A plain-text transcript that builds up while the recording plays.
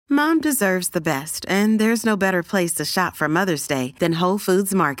Mom deserves the best, and there's no better place to shop for Mother's Day than Whole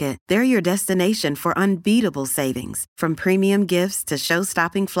Foods Market. They're your destination for unbeatable savings, from premium gifts to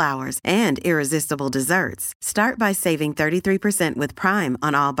show-stopping flowers and irresistible desserts. Start by saving 33% with Prime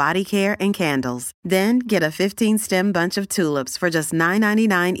on all body care and candles. Then get a 15-stem bunch of tulips for just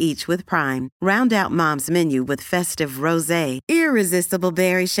 $9.99 each with Prime. Round out Mom's menu with festive rosé, irresistible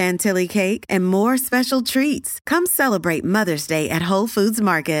berry chantilly cake, and more special treats. Come celebrate Mother's Day at Whole Foods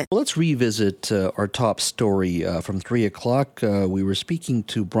Market. Let's revisit our top story from 3 o'clock. We were speaking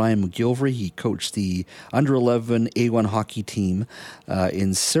to Brian McGilvery. He coached the under-11 A1 hockey team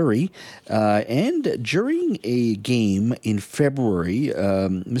in Surrey. And during a game in February,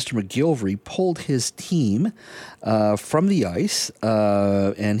 Mr. McGilvery pulled his team from the ice,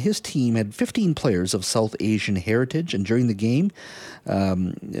 and his team had 15 players of South Asian heritage. And during the game,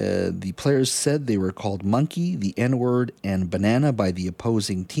 the players said they were called monkey, the N-word, and banana by the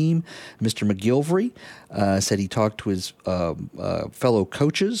opposing team. Mr. McGilvery said he talked to his fellow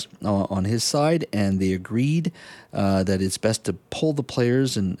coaches on his side, and they agreed that it's best to pull the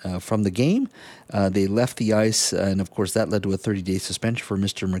players from the game. They left the ice, and of course that led to a 30-day suspension for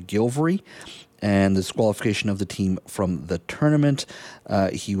Mr. McGilvery and the disqualification of the team from the tournament.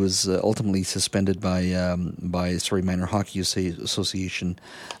 He was ultimately suspended by Surrey Minor Hockey Association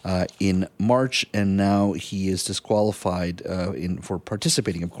in March, and now he is disqualified for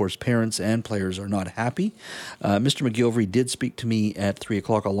participating. Of course, parents and players are not happy. Mr. McGilvery did speak to me at 3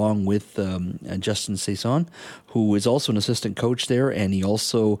 o'clock along with Justin Saison, who is also an assistant coach there, and he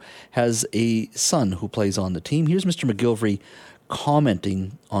also has a son who plays on the team. Here's Mr. McGilvery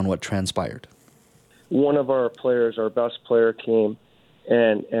commenting on what transpired. One of our players, our best player, came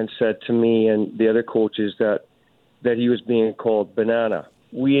and said to me and the other coaches that he was being called banana.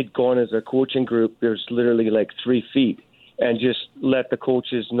 We had gone as a coaching group, there's literally like 3 feet, and just let the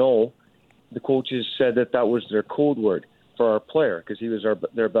coaches know. The coaches said that was their code word for our player because he was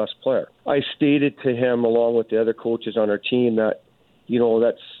their best player. I stated to him, along with the other coaches on our team, that,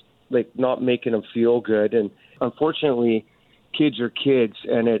 that's like not making him feel good. And unfortunately, kids are kids,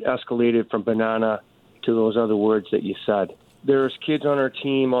 and it escalated from banana to those other words that you said. There's kids on our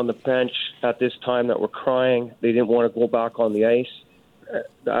team on the bench at this time that were crying. They didn't want to go back on the ice.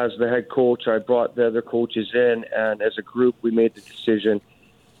 As the head coach, I brought the other coaches in, and as a group, we made the decision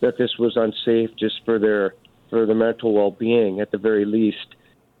that this was unsafe just for their mental well-being at the very least.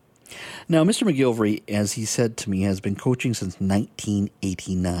 Now, Mr. McGilvery, as he said to me, has been coaching since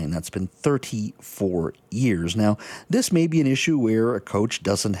 1989. That's been 34 years. Now, this may be an issue where a coach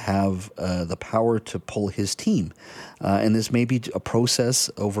doesn't have the power to pull his team. And this may be a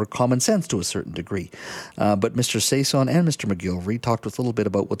process over common sense to a certain degree. But Mr. Saison and Mr. McGilvery talked a little bit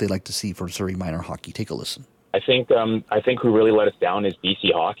about what they'd like to see for Surrey Minor Hockey. Take a listen. I think who really let us down is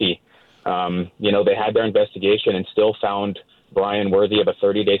BC Hockey. They had their investigation and still found Brian worthy of a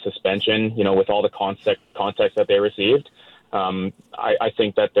 30-day suspension, with all the context that they received. I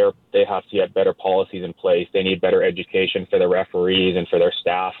think that they have to have better policies in place. They need better education for the referees and for their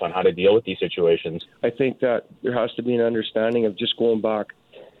staff on how to deal with these situations. I think that there has to be an understanding of just going back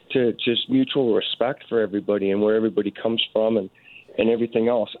to just mutual respect for everybody and where everybody comes from and everything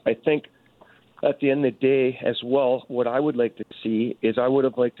else. I think at the end of the day as well, what I would like to see is I would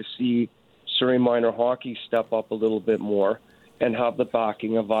have liked to see Surrey Minor Hockey step up a little bit more and have the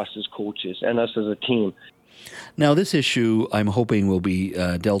backing of us as coaches and us as a team. Now, this issue, I'm hoping, will be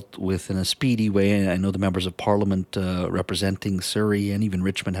dealt with in a speedy way. I know the members of Parliament representing Surrey and even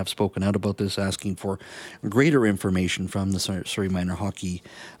Richmond have spoken out about this, asking for greater information from the Surrey Minor Hockey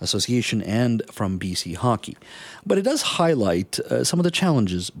Association and from BC Hockey. But it does highlight some of the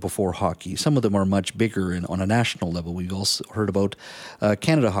challenges before hockey. Some of them are much bigger and on a national level. We've also heard about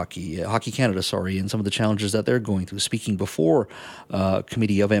Canada Hockey, Hockey Canada, and some of the challenges that they're going through, speaking before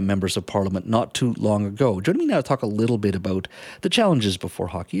committee of members of Parliament not too long ago. Joining me now to talk a little bit about the challenges before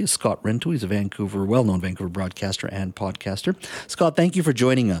hockey is Scott Rintoul. He's a well-known Vancouver broadcaster and podcaster. Scott, thank you for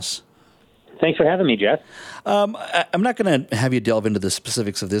joining us. Thanks for having me, Jeff. I'm not going to have you delve into the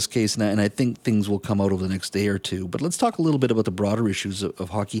specifics of this case, and I think things will come out over the next day or two. But let's talk a little bit about the broader issues of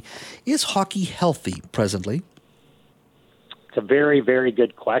hockey. Is hockey healthy presently? It's a very, very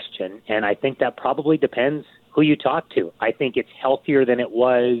good question, and I think that probably depends who you talk to. I think it's healthier than it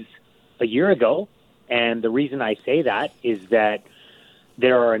was a year ago. And the reason I say that is that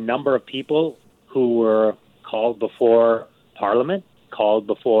there are a number of people who were called before Parliament, called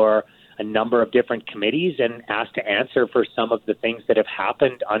before a number of different committees, and asked to answer for some of the things that have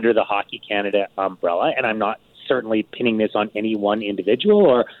happened under the Hockey Canada umbrella. And I'm not certainly pinning this on any one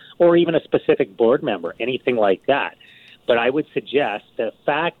individual or even a specific board member, anything like that. But I would suggest the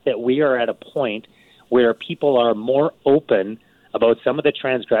fact that we are at a point where people are more open about some of the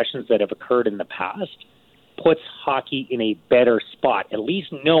transgressions that have occurred in the past puts hockey in a better spot, at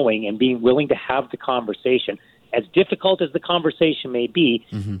least knowing and being willing to have the conversation. As difficult as the conversation may be,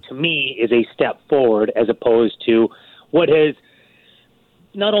 to me, is a step forward as opposed to what has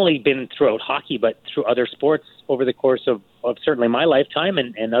not only been throughout hockey, but through other sports over the course of certainly my lifetime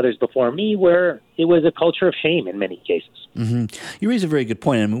and others before me, where it was a culture of shame in many cases. You raise a very good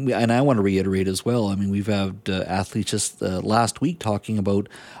point, and I want to reiterate as well. I mean, we've had athletes just last week talking about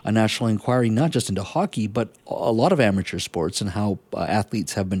a national inquiry, not just into hockey, but a lot of amateur sports and how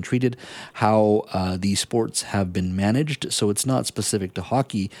athletes have been treated, how these sports have been managed. So it's not specific to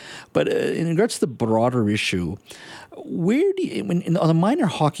hockey. But in regards to the broader issue, where do you, on the minor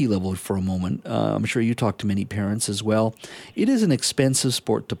hockey level for a moment, I'm sure you talk to many parents as well, it is an expensive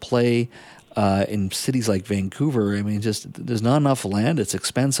sport to play. In cities like Vancouver, I mean, just there's not enough land. It's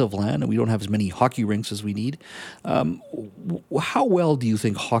expensive land, and we don't have as many hockey rinks as we need. How well do you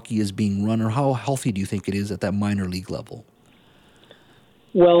think hockey is being run, or how healthy do you think it is at that minor league level?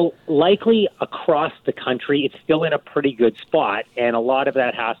 Well, likely across the country, it's still in a pretty good spot, and a lot of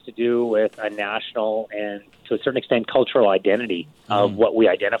that has to do with a national and, to a certain extent, cultural identity of what we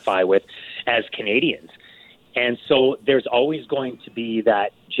identify with as Canadians. And so there's always going to be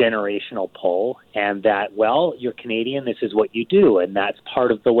that generational pull and that, well, you're Canadian, this is what you do, and that's part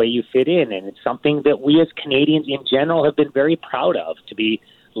of the way you fit in. And it's something that we as Canadians in general have been very proud of, to be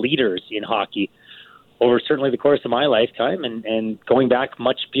leaders in hockey over certainly the course of my lifetime and going back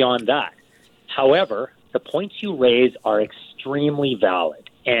much beyond that. However, the points you raise are extremely valid,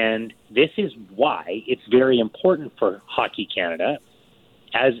 and this is why it's very important for Hockey Canada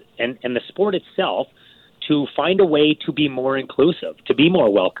and the sport itself to find a way to be more inclusive, to be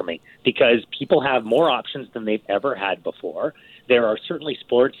more welcoming, because people have more options than they've ever had before. There are certainly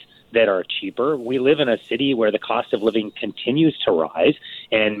sports that are cheaper. We live in a city where the cost of living continues to rise,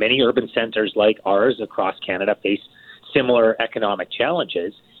 and many urban centers like ours across Canada face similar economic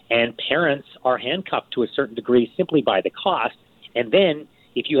challenges, and parents are handcuffed to a certain degree simply by the cost. And then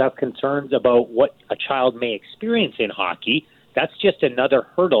if you have concerns about what a child may experience in hockey, that's just another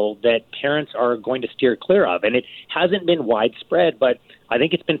hurdle that parents are going to steer clear of. And it hasn't been widespread, but I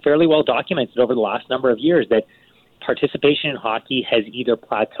think it's been fairly well documented over the last number of years that participation in hockey has either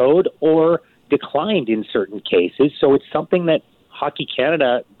plateaued or declined in certain cases. So it's something that Hockey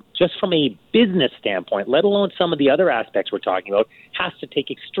Canada, just from a business standpoint, let alone some of the other aspects we're talking about, has to take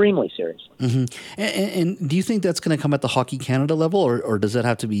extremely seriously. And do you think that's going to come at the Hockey Canada level, or does that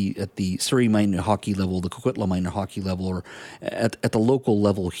have to be at the Surrey minor hockey level, the Coquitlam minor hockey level, or at the local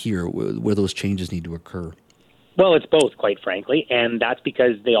level here where those changes need to occur? Well, it's both, quite frankly, and that's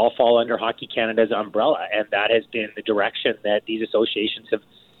because they all fall under Hockey Canada's umbrella, and that has been the direction that these associations have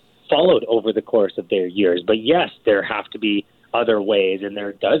followed over the course of their years. But yes, there have to be other ways, and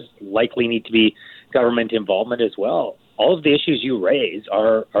there does likely need to be government involvement as well. All of the issues you raise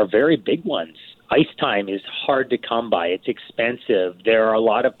are very big ones. Ice time is hard to come by. It's expensive. There are a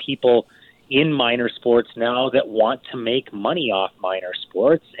lot of people in minor sports now that want to make money off minor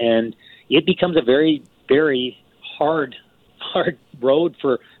sports, and it becomes a very, very hard road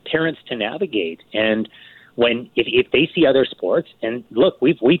for parents to navigate. And if they see other sports, and look,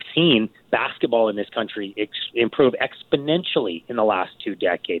 we've seen basketball in this country improve exponentially in the last 2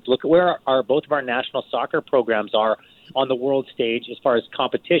 decades. Look at where both of our national soccer programs are on the world stage as far as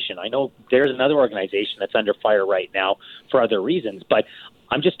competition. I know there's another organization that's under fire right now for other reasons, but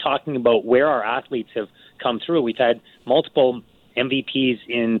I'm just talking about where our athletes have come through. We've had multiple MVPs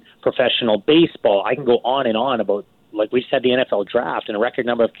in professional baseball. I can go on and on about, like, we just had the NFL draft, and a record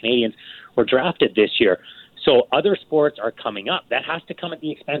number of Canadians were drafted this year. So other sports are coming up. That has to come at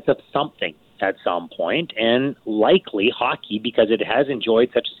the expense of something at some point, and likely hockey, because it has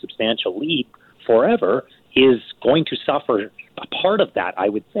enjoyed such a substantial leap forever, is going to suffer a part of that, I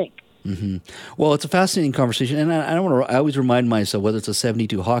would think. Well, it's a fascinating conversation, and I always remind myself, whether it's a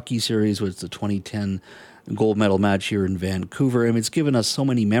 72 hockey series, whether it's the 2010 gold medal match here in Vancouver. I mean, it's given us so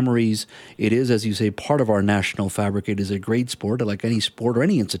many memories. It is, as you say, part of our national fabric. It is a great sport. Like any sport or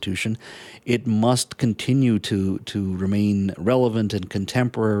any institution, it must continue to remain relevant and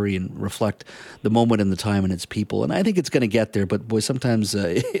contemporary and reflect the moment and the time and its people. And I think it's going to get there. But boy, sometimes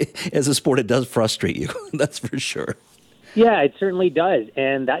as a sport, it does frustrate you. That's for sure. Yeah, it certainly does.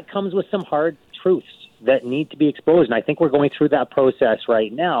 And that comes with some hard truths that need to be exposed. And I think we're going through that process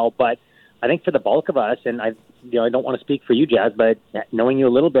right now. But I think for the bulk of us, and I don't want to speak for you, Jazz, but knowing you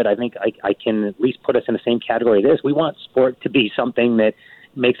a little bit, I think I can at least put us in the same category as this. We want sport to be something that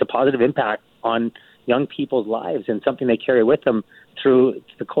makes a positive impact on young people's lives and something they carry with them through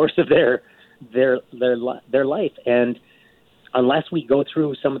the course of their life. And unless we go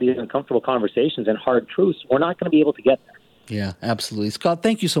through some of these uncomfortable conversations and hard truths, we're not going to be able to get there. Yeah, absolutely. Scott,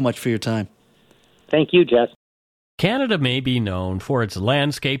 thank you so much for your time. Thank you, Jess. Canada may be known for its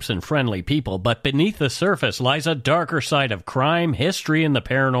landscapes and friendly people, but beneath the surface lies a darker side of crime, history, and the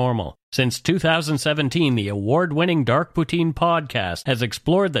paranormal. Since 2017, the award-winning Dark Poutine podcast has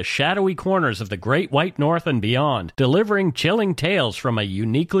explored the shadowy corners of the Great White North and beyond, delivering chilling tales from a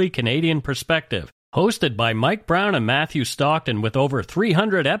uniquely Canadian perspective. Hosted by Mike Brown and Matthew Stockton with over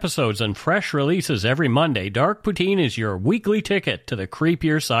 300 episodes and fresh releases every Monday, Dark Poutine is your weekly ticket to the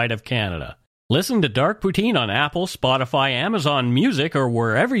creepier side of Canada. Listen to Dark Poutine on Apple, Spotify, Amazon Music, or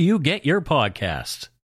wherever you get your podcasts.